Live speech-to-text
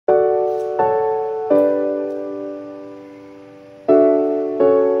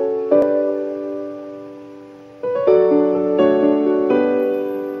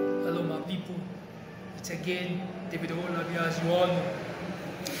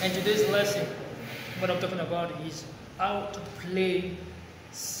And today's lesson, what I'm talking about is how to play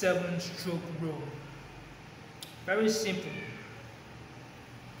 7-stroke roll. Very simple,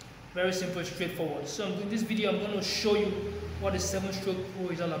 straightforward. So in this video, I'm going to show you what the 7-stroke roll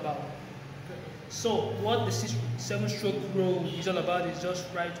is all about. So what the 7-stroke roll is all about is just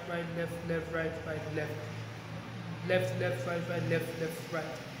right, right, left, left, right, right, left, left, left, right, right, left, left, right.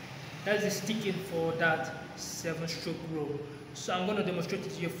 That's the sticking for that 7-stroke roll. So I'm going to demonstrate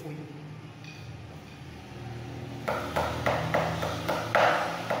it here for you.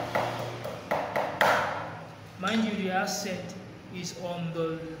 Mind you, the accent is on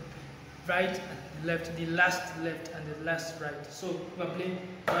the right and left, the last left and the last right. So we're playing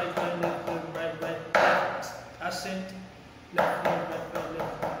right, right, left, left, right, right, left, accent, left, left, right, right,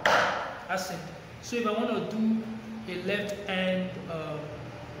 left, right, accent. So if I want to do a left hand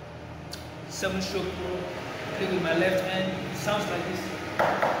 7-stroke roll, play with my left hand, it sounds like this.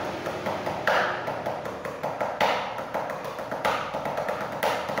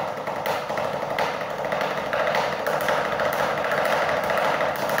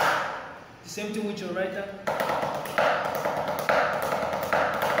 Same thing with your right hand.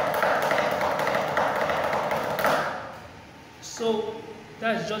 So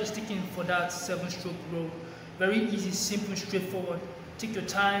that's just sticking for that 7-stroke roll. Very easy, simple, straightforward. Take your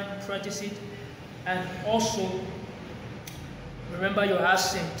time, practice it, and also remember your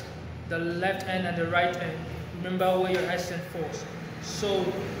accent, the left hand and the right hand. Remember where your accent falls. So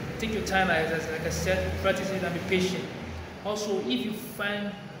take your time, like I said, practice it and be patient. Also, if you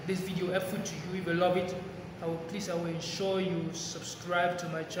find this video helpful to you, if you love it, I will ensure you subscribe to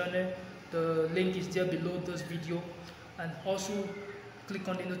my channel. The link is there below this video, and also click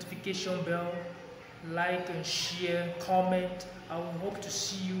on the notification bell, like and share, comment. I will hope to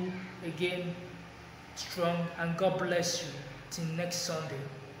see you again strong, and God bless you till next Sunday.